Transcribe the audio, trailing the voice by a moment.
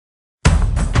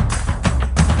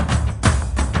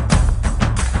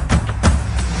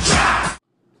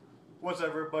What's up,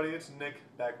 everybody? It's Nick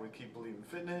back with Keep Believing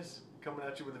Fitness, coming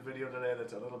at you with a video today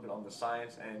that's a little bit on the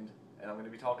science end, and I'm going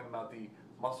to be talking about the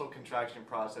muscle contraction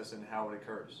process and how it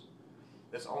occurs.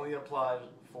 This only applies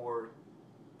for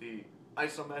the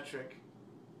isometric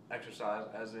exercise,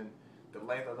 as in the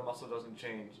length of the muscle doesn't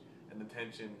change and the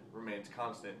tension remains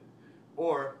constant,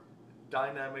 or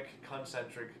dynamic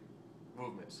concentric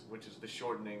movements, which is the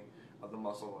shortening of the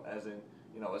muscle, as in,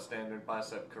 a standard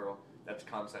bicep curl that's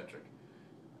concentric.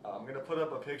 I'm going to put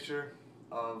up a picture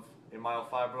of a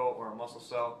myofibril or a muscle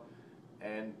cell,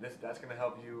 and that's going to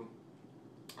help you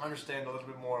understand a little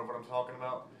bit more of what I'm talking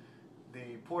about.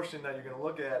 The portion that you're going to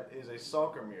look at is a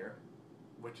sarcomere,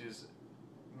 which is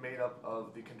made up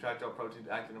of the contractile proteins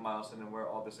actin and myosin, and where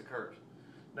all this occurs.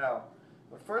 Now,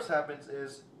 what first happens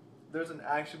is there's an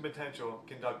action potential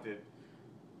conducted,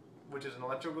 which is an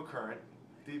electrical current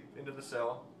deep into the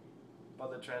cell by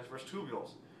the transverse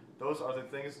tubules. Those are the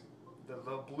things, the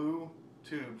little blue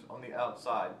tubes on the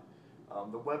outside.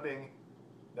 The webbing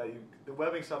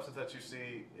substance that you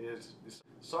see is this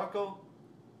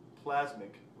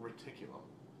sarcoplasmic reticulum.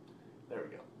 There we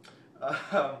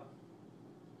go.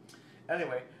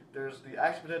 Anyway, there's the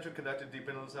action potential conducted deep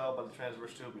into the cell by the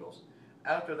transverse tubules.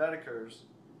 After that occurs,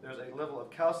 there's a level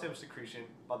of calcium secretion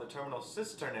by the terminal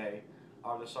cisternae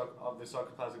of the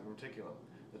sarcoplasmic reticulum.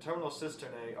 The terminal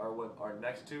cisternae are what are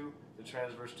next to the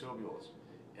transverse tubules,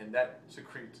 and that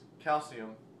secretes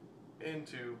calcium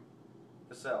into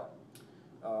the cell.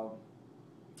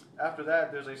 After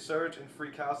that, there's a surge in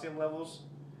free calcium levels,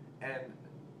 and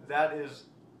that is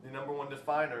the number one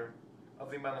definer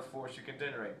of the amount of force you can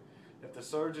generate. If the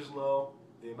surge is low,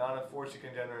 the amount of force you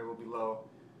can generate will be low,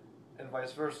 and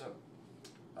vice versa.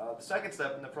 The second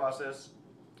step in the process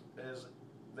is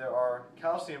there are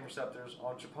calcium receptors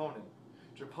on troponin.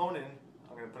 Troponin,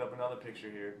 I'm going to put up another picture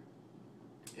here,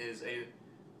 is a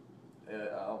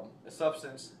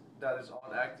substance that is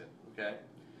on actin. Okay,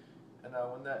 and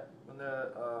when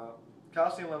the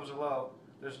calcium levels are low,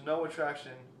 there's no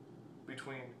attraction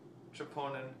between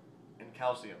troponin and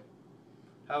calcium.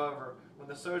 However, when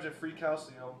the surge in free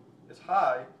calcium is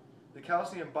high, the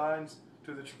calcium binds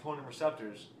to the troponin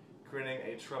receptors, creating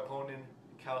a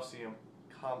troponin-calcium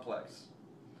complex.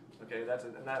 Okay,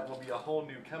 and that will be a whole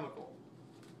new chemical.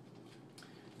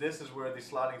 This is where the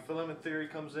sliding filament theory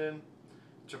comes in.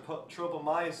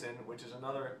 Tropomyosin, which is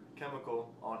another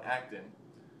chemical on actin,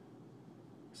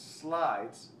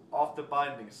 slides off the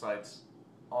binding sites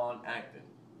on actin.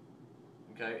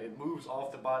 Okay, it moves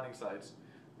off the binding sites,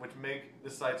 which make the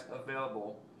sites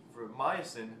available for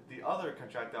myosin, the other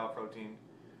contractile protein,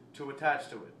 to attach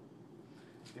to it.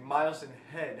 The myosin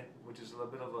head, which is a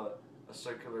little bit of a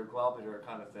circular globular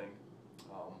kind of thing,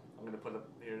 I'm going to put it,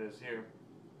 here it is here,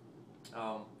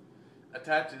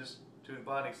 attaches to the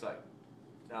binding site.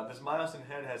 Now, this myosin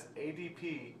head has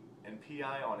ADP and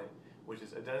PI on it, which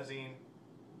is adenosine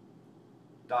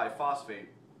diphosphate,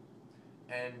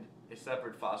 and a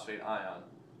separate phosphate ion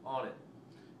on it.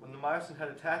 When the myosin head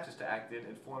attaches to actin,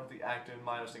 it forms the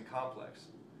actin-myosin complex.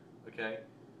 Okay?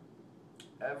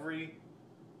 Every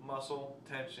muscle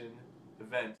tension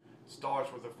event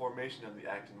starts with the formation of the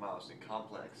actin-myosin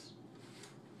complex.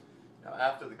 Now,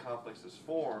 after the complex is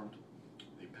formed,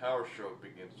 the power stroke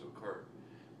begins to occur.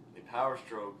 The power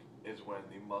stroke is when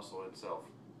the muscle itself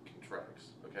contracts.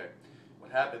 Okay? What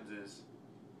happens is,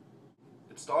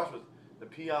 it starts with the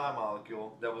PI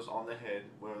molecule that was on the head,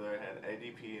 where there had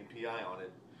ADP and PI on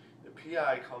it. The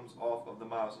PI comes off of the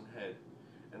myosin head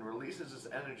and releases its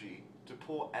energy to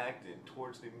pull actin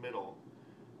towards the middle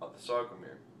of the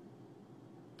sarcomere.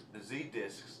 The Z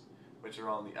discs, which are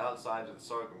on the outsides of the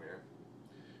sarcomere,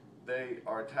 they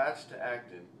are attached to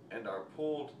actin and are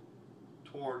pulled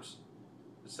towards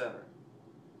the center.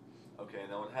 Okay,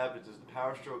 now what happens is the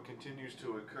power stroke continues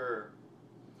to occur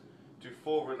to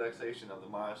full relaxation of the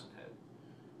myosin head,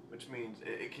 which means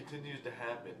it continues to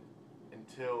happen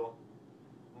until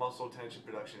muscle tension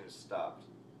production is stopped.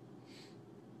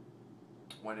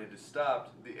 When it is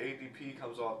stopped, the ADP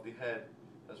comes off the head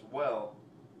as well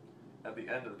at the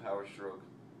end of the power stroke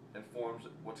and forms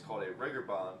what's called a rigor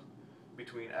bond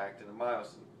between actin and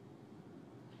myosin.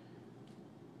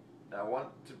 Now, I want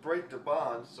to break the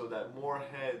bond so that more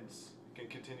heads can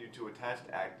continue to attach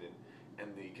to actin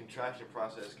and the contraction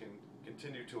process can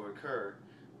continue to occur.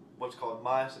 What's called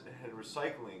myosin head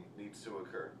recycling needs to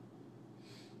occur.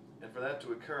 And for that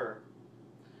to occur,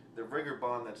 the rigor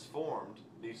bond that's formed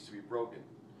needs to be broken.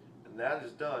 And that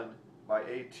is done by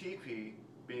ATP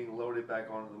being loaded back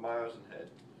onto the myosin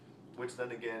head, which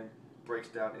then again breaks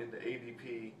down into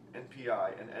ADP and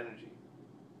PI and energy.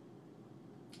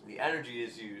 The energy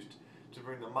is used to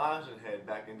bring the myosin head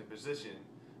back into position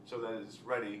so that it's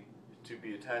ready to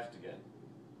be attached again.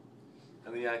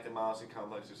 And the actin myosin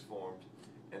complex is formed,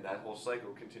 and that whole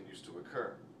cycle continues to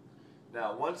occur.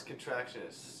 Now, once contraction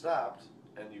is stopped,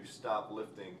 and you stop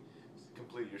lifting,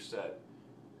 complete your set,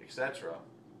 etc.,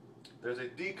 there's a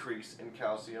decrease in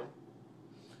calcium,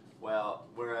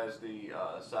 whereas the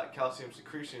calcium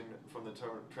secretion from the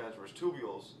transverse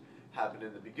tubules happened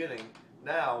in the beginning.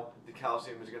 Now, the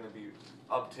calcium is going to be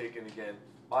uptaken again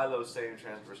by those same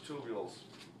transverse tubules.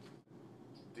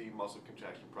 The muscle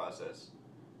contraction process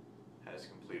has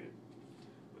completed.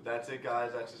 But that's it,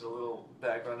 guys. That's just a little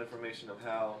background information of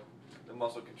how the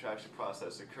muscle contraction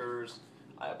process occurs.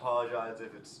 I apologize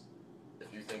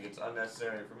if you think it's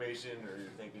unnecessary information, or you're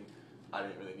thinking, I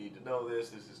didn't really need to know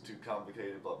this is too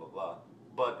complicated, blah, blah, blah.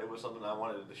 But it was something I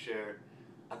wanted to share.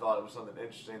 I thought it was something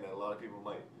interesting that a lot of people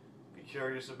might be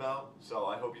curious about, so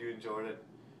I hope you enjoyed it.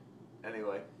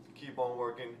 Anyway, keep on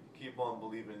working, keep on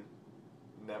believing,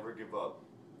 never give up.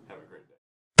 Have a great day.